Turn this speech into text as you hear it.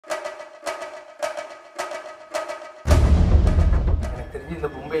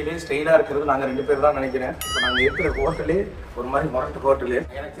உண்மையிலேயே ஸ்டைலா இருக்கிறது நாங்க 2 பேர் தான் நினைக்கிறேன். இப்போ நாங்க இருக்கிற ஹோட்டலே ஒரு மாதிரி மொரட்டு ஹோட்டலு.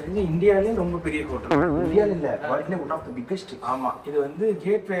 எனக்கு தெரிஞ்ச இந்தியாவிலே ரொம்ப பெரிய ஹோட்டல். இந்தியாவில் இல்லை, வேர்ல்ட்லேயே ஒன் ஆஃப் த பிக்கெஸ்ட். ஆமா, இது வந்து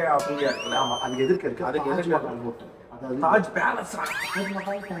கேட்வே ஆஃப் இந்தியா இருக்குல்ல. ஆமா, அதுக்கு எதிர்க்க இருக்கு. அதுக்கு எதிர்க்க ஹோட்டல். தாஜ் பேலஸ்ரா.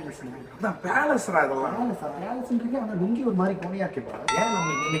 அதான் பேலஸ்ரா. இதெல்லாம் பேலஸ்ன்றீங்க, ஆனால் இங்கே ஒரு மாதிரி கோணையா இருக்கேப்பா. ஏன் நம்ம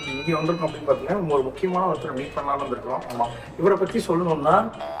இன்னைக்கு இங்கே வந்திருக்கோம் அப்படின்னு பார்த்தீங்கன்னா ஒரு முக்கியமான ஒருத்தர் மீட் பண்ணலாம்னு வந்திருக்கோம். ஆமா, இவரை பற்றி சொல்லணும்னா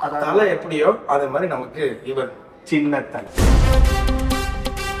தலை எப்படியோ அதே மாதிரி நமக்கு இவர் சின்ன தலை.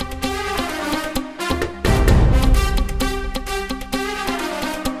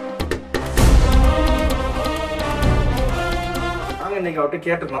 இன்னைக்கு அவர்கிட்ட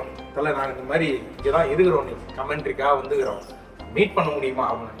கேட்டிருந்தோம், தலை நாங்கள் இந்த மாதிரி இங்கே தான் இருக்கிறோம், நீங்க கமெண்ட்ரிக்காக வந்துக்கிறோம், மீட் பண்ண முடியுமா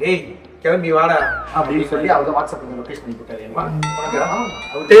அப்படின்னு. டேய் கிளம்பி வாடா அப்படின்னு சொல்லி அவங்க வாட்ஸ்அப்ல லொகேஷன் பண்ணி போட்டாரு.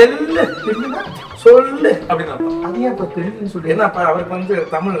 சொல்லு அப்படின்னு அதே இப்போ தெரியுதுன்னு சொல்லி. என்னப்பா அவருக்கு வந்து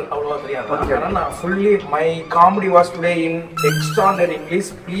தமிழ் அவ்வளோவா தெரியாது. ஆனால் நான் fully my comedy was today in extraordinary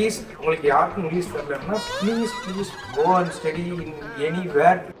English. Please உங்களுக்கு யாருக்கும் இங்கிலீஷ் தெரியலன்னா please go and study in any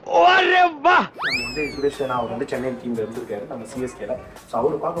வேர். நம்ம வந்து சுரேஷ் அவர் வந்து சென்னை டீம்ல இருந்திருக்காரு நம்ம சிஎஸ்கேல. ஸோ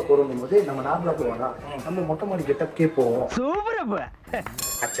அவர் பார்க்க போறோம் போது நம்ம நார்மலா போவோம்னா நம்ம மொட்டை மாடி கெட்டப்கே போவோம்.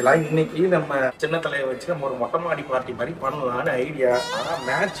 ஆக்சுவலா இன்னைக்கு நம்ம சின்ன தலையை வச்சு நம்ம ஒரு மொட்டை மாடி பார்ட்டி மாதிரி பண்ணலாம்னு ஐடியா. ஆனா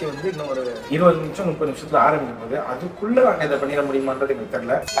மேட்ச் வந்து இன்னும் ஒரு 20 நிமிஷம் 30 நிமிஷத்துல ஆரம்பிக்கும் போது அதுக்குள்ள நாங்கள் இதை பண்ணிட முடியுமான்றது எனக்கு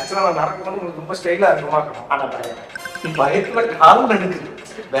தெரியல. ஆக்சுவலா நான் நடக்கணும்னு உங்களுக்கு ரொம்ப ஸ்டைலா இருக்குமா, ஆனா பயத்துல கால் நடக்குது,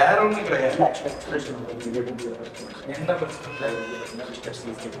 வேற ஒன்றும் கிடையாது. என்ன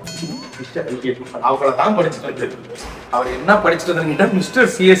அவங்கள தான் படிச்சுட்டு அவர் என்ன படிச்சுட்டு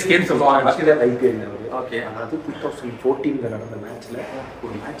மிஸ்டர் சிஎஸ்கேன்னு சொல்லுவாங்க. ஓகே, அதாவது 2014 நடந்த மேட்ச்ல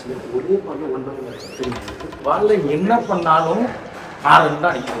ஒரு மேட்ச்ல ஒரே பால்ல என்ன பண்ணாலும்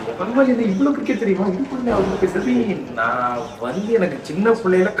இவ்வளவு கிரிக்கெட் தெரியுமா? இது பண்ண அவங்களுக்கு சரி. நான் வந்து எனக்கு சின்ன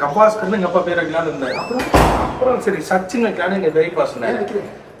பிள்ளையில கபாஸ்கர்னு எங்க அப்பா பேர் வைக்கலான்னு இருந்தேன். அப்புறம் சரி சச்சின் வைக்கலான்னு எங்க பெரியப்பா சொன்னாரு.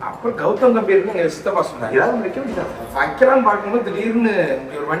 அப்புறம் கௌதம் கம்பீருக்கு எங்க சித்தப்பா சொன்னாங்க ஏதாவது வைக்கலான்னு பார்க்கும்போது திடீர்னு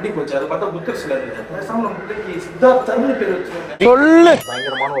ஒரு வண்டி போச்சு. அது பார்த்தா புத்தர்ஸ்ல இருந்தது. பேசாம நம்ம பிள்ளைக்கு சித்தார்த்தம்னு பேர் வச்சிருக்கேன். சொல்லு.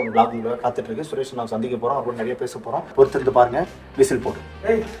 பயங்கரமான ஒரு பிளாகிங் காத்துட்டு இருக்கு. சுரேஷ் நான் சந்திக்க போறோம், அப்புறம் நிறைய பேச போறோம். பொறுத்திருந்து பாருங்க. விசில் போடு.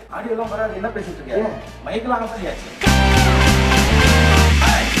 ஏய் ஆடியோ எல்லாம் வராது, என்ன பேசிட்டு இருக்கீங்க? மைக்கெல்லாம் ஆஃப் பண்ணியாச்சு.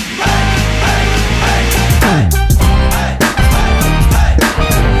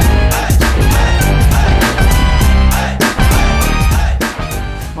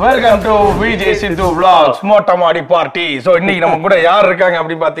 Welcome to Vijay Sidhu vlogs மொட்டை மாடி பார்ட்டி. ஸோ இன்னைக்கு நம்ம கூட யார் இருக்காங்க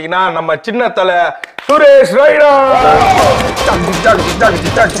அப்படின்னு பார்த்தீங்கன்னா நம்ம சின்ன தலை சுரேஷ் ரைடா.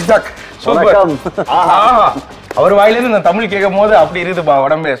 அவர் வாயிலிருந்து இந்த தமிழ் கேட்கும் போது அப்படி இருக்குதுப்பா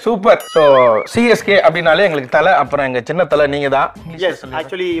உடம்பே. சூப்பர். ஸோ சிஎஸ்கே அப்படின்னாலே எங்களுக்கு தலை, அப்புறம் எங்க சின்ன தலை நீங்க தான்.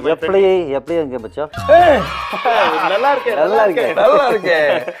 நல்லா இருக்கு.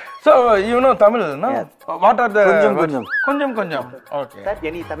 So you know Tamil, no? What are the konjam? Okay. Sir,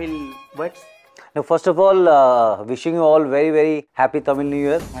 any Tamil words? No, first of all, wishing you all very happy Tamil New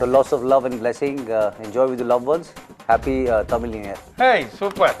Year. So lots of love and blessing. Enjoy with your loved ones. Happy Tamil New Year. Hey,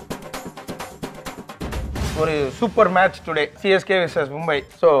 super. ஒரு super match today, CSK vs Mumbai.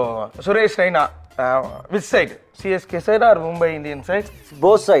 So Suresh Raina, which side? CSK side or Mumbai Indian side?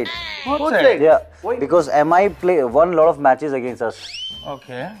 Both side. Both side. Yeah. Why? Because MI won a lot of matches against us.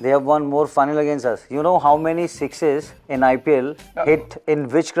 Okay. They have won more final against us. You know how many sixes in IPL hit in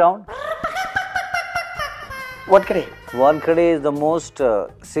which ground? What crane? Wankhede is the most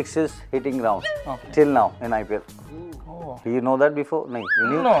sixes hitting ground till now in IPL. Oh. Do you know that before? No. You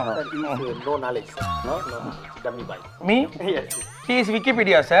knew? No. No knowledge. No. Dummy boy. Me? Yes. He is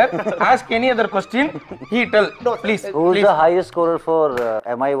Wikipedia, sir. Ask any other question. He tell. No, please. Who is the highest scorer for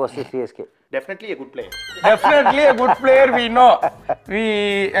MI versus CSK? Definitely a good player. Definitely a good player. We know. We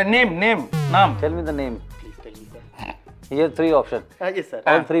name. Naam. Tell me the name. Please tell me, sir. Here 3 options. Yes, sir.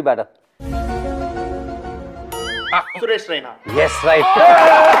 All 3 batter. Suresh Raina. Yes, right.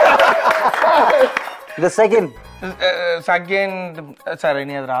 The second. Second, sir.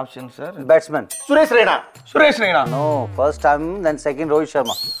 Any other option, sir? Batsman. Suresh Raina. Suresh Raina. No, first time, then second Rohit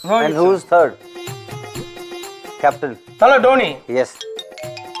Sharma. Rohit and who's third? Captain. Thala Dhoni. Yes.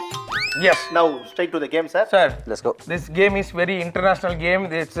 Yes. Now straight to the game, sir. Sir, let's go. This game is very international game.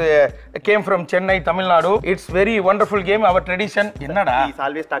 It's came from Chennai, Tamil Nadu. It's very wonderful game. Our tradition. Ennada? He's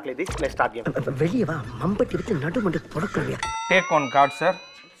always talk like this. Let's start game. வெளிய வா மம்பட்டி எடுத்து நடுமண்டு தொடக்கறியா. Take one card, sir.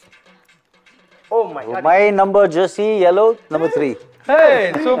 Oh my God. My number jersey yellow number 3. Hey,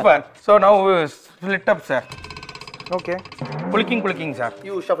 super. So now we split up, sir. Okay. Kuliking, sir.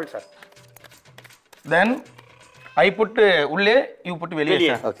 You shuffle, sir. Then I put ulle, you put veliye,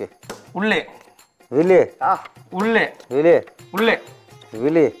 sir. Okay. Ulle. Viliye. Ulle. Viliye. Ulle.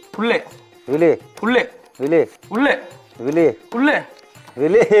 Viliye. Ulle. Viliye. Ulle. Viliye. Ulle. Viliye. Ulle.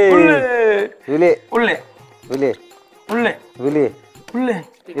 Willie. Willie. Ulle. Willie. Ulle. Willie. Ulle.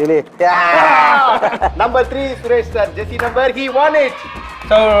 Willie. Yeah. Number 3, Suresh sir. Jesse number, he won it.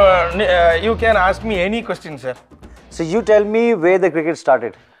 So you can ask me any question, sir. So you tell me where the cricket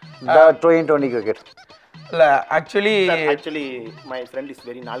started. The 2020 cricket. Actually, Sir, actually, my friend is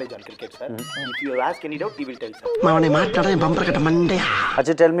very knowledge on cricket, sir. If you ask any doubt, he will tell, sir. அவனை மாட்டாடா என் பம்பர கட்ட மண்டையா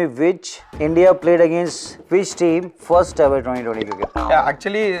Acha, tell me which India played against which team first ever 2020 cricket. yeah,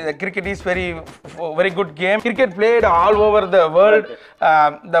 actually, the cricket is very good game. Cricket played all over the world.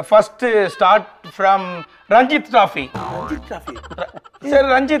 The first start from Ranjit Trophy. Ranjit Trophy. Sir,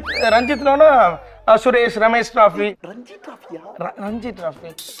 Ranjit no, Suresh Ramesh Trophy. Ranjit Trophy, yeah. Ranjit Trophy.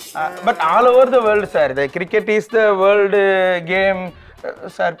 But all over the world, sir. The cricket is the world game.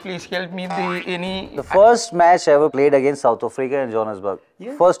 Sir, please help me. The first match ever played against South Africa in Johannesburg.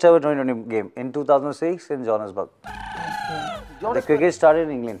 Yeah. First ever 2020 game in 2006 in Johannesburg. The cricket started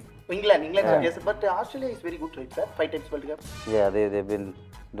in England. England, sir. Yes, but Australia is very good, right, sir? 5 times World Cup. Yeah, they've been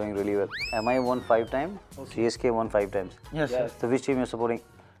doing really well. MI won 5 times. CSK won 5 times. Yes, sir. So which team you're supporting?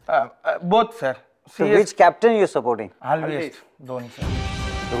 Both, sir. So which captain you're supporting? Always. Dhoni, sir.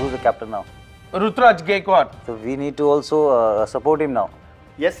 So who's the captain now? Rutraj Gaikwad. So we need to also support him now.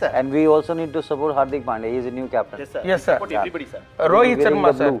 Yes, sir. And we also need to support Hardik Pandya. He is a new captain. Yes, sir. Yes, sir. Support everybody, sir. Rohit Wearing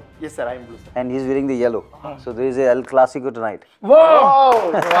Sharma, the sir. blue. Yes, sir. I am blue, sir. And he's wearing the yellow. So there is a El Clasico tonight.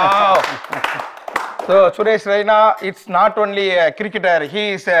 Wow! Wow! So Suresh Raina, it's not only a cricketer, he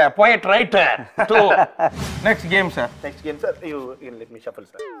is a poet writer too. Next game, sir. Next game, sir. You let me shuffle,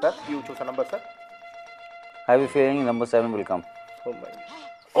 sir. Sir, you choose a number, sir. I have a feeling number 7 will come. Oh my.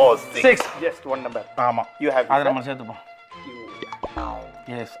 Oh, 6. 6. Just one number. ஆமா. You have it, அத sir. நம்ம சேர்த்துப்போம். You.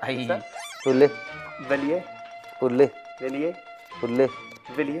 Yes, I. Pulle, Veliye. pulle, Veliye. pulle,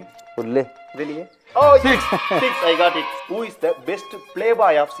 Veliye. pulle. Veliye. Oh, 6. 6. I got it. Who is the best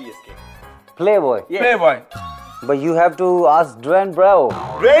playboy of CSK? Playboy. Yes. Playboy. But you have to ask Dwayne Bravo.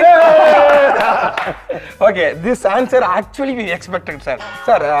 Okay, this answer actually we expected, sir.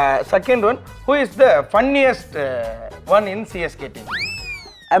 Sir, second one, who is the funniest one in CSK team?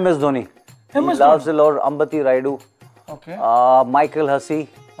 MS Dhoni. He MS loves a lot. Ambati Raidu. Okay. Michael Hussey.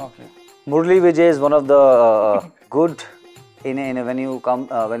 Okay. Murli Vijay is one of the good when you come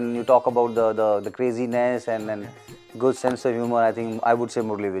when you talk about the craziness and good sense of humor. I think I would say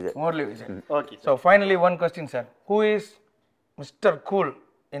Murli Vijay. Murli Vijay. Okay. So finally, one question, sir. Who is Mr. Cool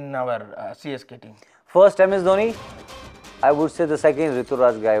in our CSK team? First MS Dhoni. I would say the second is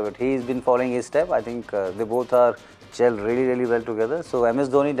Rituraj Gaikwad. He's been following his step. I think they both are gel really well together. So MS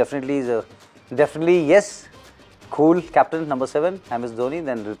Dhoni definitely is definitely yes. Cool captain number 7, MS Dhoni,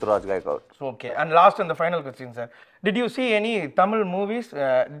 then Rituraj Gaikwad. So, okay, and last and the final question, sir. Did you see any Tamil movies?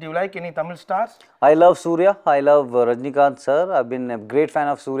 Did you like any Tamil stars? I love Surya. I love Rajnikant sir. I've been a great fan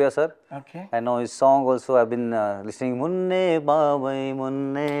of Surya sir. Okay. I know his song also. I've been listening. Munne baavai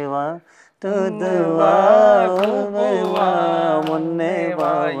munne va tuduva va munne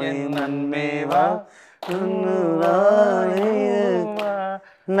baavai munne va tuduva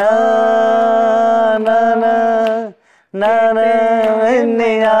na na na na na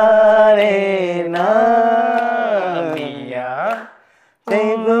re na Miya.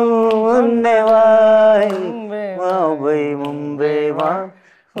 Tegu munne vai baavai mumbai va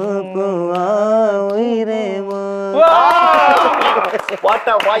What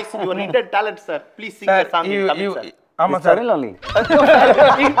a voice! You are hidden talent, sir. Please sing a song in Tamil, sir. Ama It's sir. Tamil only.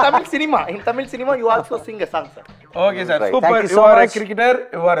 In Tamil cinema, you also sing a song, sir. Okay, sir. Right. Super. Thank you You so are a much. cricketer.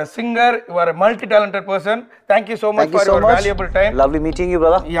 You are a singer. You are a multi-talented person. Thank you so much Thank you for so your much. valuable time. Lovely meeting you,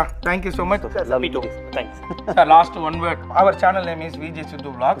 brother. Yeah. Thank you so much. Sir, me too. Thanks. Sir, last one word. Our channel name is VJ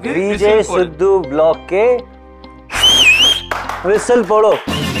Siddhu Vlog. VJ Siddhu Vlog के whistle पड़ो.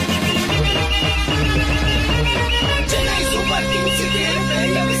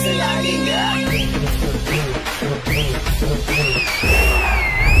 Super